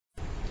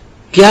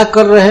क्या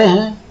कर रहे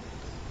हैं,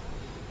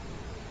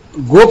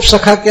 गोप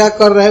सखा क्या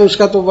कर रहे हैं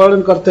उसका तो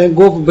वर्णन करते हैं।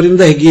 गोप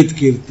वृंद गीत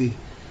कीर्ति,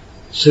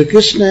 श्री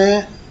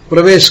कृष्ण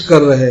प्रवेश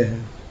कर रहे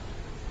हैं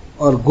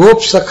और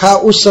गोप सखा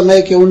उस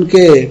समय के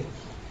उनके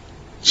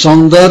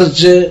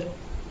सौंदर्य,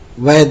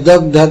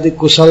 वैदग्ध आदि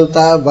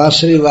कुशलता,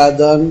 बांसुरी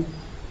वादन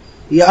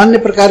या अन्य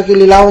प्रकार की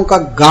लीलाओं का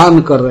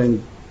गान कर रहे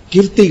हैं,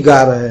 कीर्ति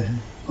गा रहे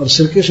हैं और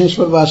श्री कृष्ण उस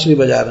पर बांसुरी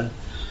बजा रहे हैं।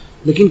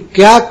 लेकिन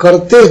क्या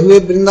करते हुए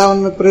वृंदावन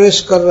में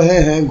प्रवेश कर रहे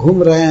हैं,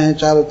 घूम रहे हैं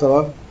चारों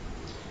तरफ,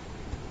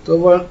 तो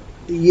वह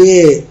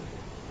ये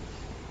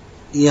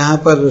यहां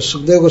पर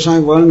सुखदेव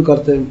गोस्वामी वर्णन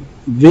करते हैं।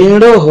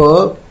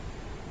 वेणो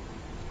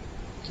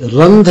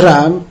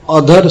रंध्रान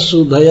अधर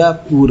सुधया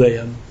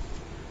पूरयन,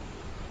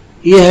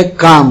 यह है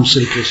काम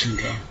श्री कृष्ण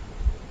का।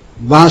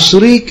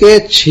 बांसुरी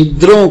के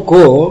छिद्रों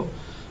को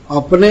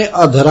अपने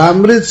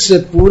अधरामृत से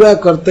पूरा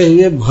करते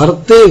हुए,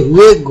 भरते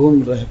हुए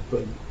घूम रहे,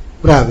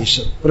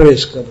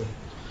 प्रवेश कर रहे,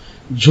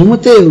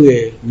 झूमते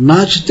हुए,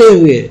 नाचते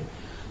हुए।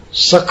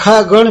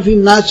 सखागण भी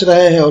नाच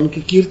रहे हैं,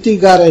 उनकी कीर्ति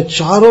गा रहे,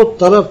 चारों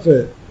तरफ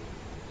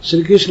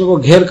श्री कृष्ण को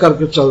घेर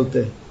करके चलते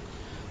हैं।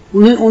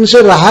 उन्हें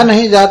उनसे रहा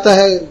नहीं जाता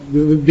है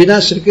बिना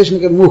श्री कृष्ण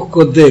के मुख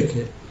को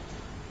देखे।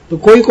 तो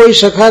कोई कोई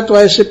सखा तो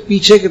ऐसे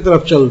पीछे की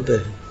तरफ चलते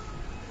हैं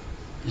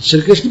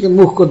श्री कृष्ण के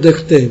मुख को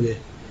देखते हुए।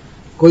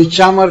 कोई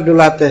चामर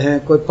डुलाते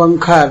हैं, कोई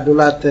पंखा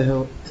डुलाते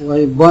हैं,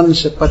 वही वन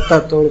से पत्ता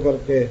तोड़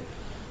करके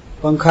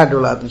पंखा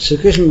डुलाते हैं। श्री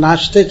कृष्ण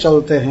नाचते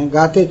चलते हैं,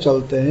 गाते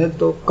चलते हैं,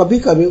 तो कभी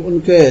कभी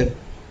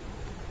उनके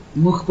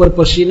मुख पर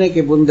पसीने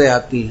की बूंदें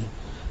आती हैं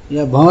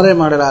या भंवरे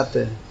मंडराते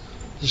हैं,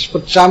 जिस पर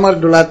चामर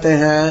डुलाते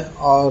हैं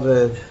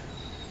और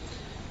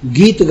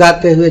गीत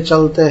गाते हुए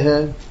चलते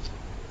हैं,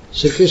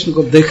 श्री कृष्ण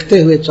को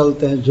देखते हुए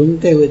चलते हैं,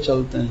 झूमते हुए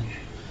चलते हैं।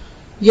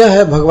 यह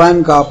है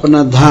भगवान का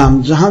अपना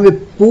धाम, जहां वे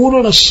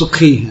पूर्ण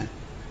सुखी हैं,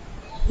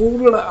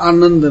 पूर्ण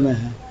आनंद में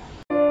हैं।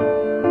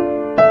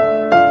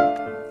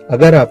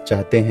 अगर आप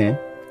चाहते हैं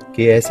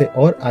कि ऐसे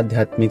और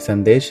आध्यात्मिक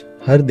संदेश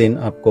हर दिन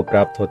आपको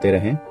प्राप्त होते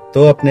रहें,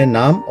 तो अपने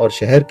नाम और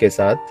शहर के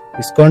साथ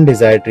इस्कॉन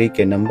डिजायर ट्री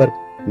के नंबर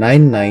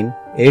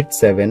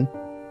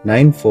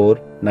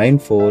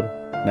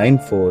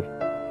 9987949494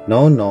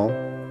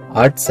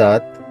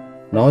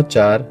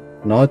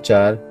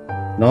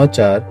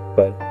 9987949494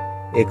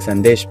 पर एक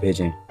संदेश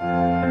भेजें।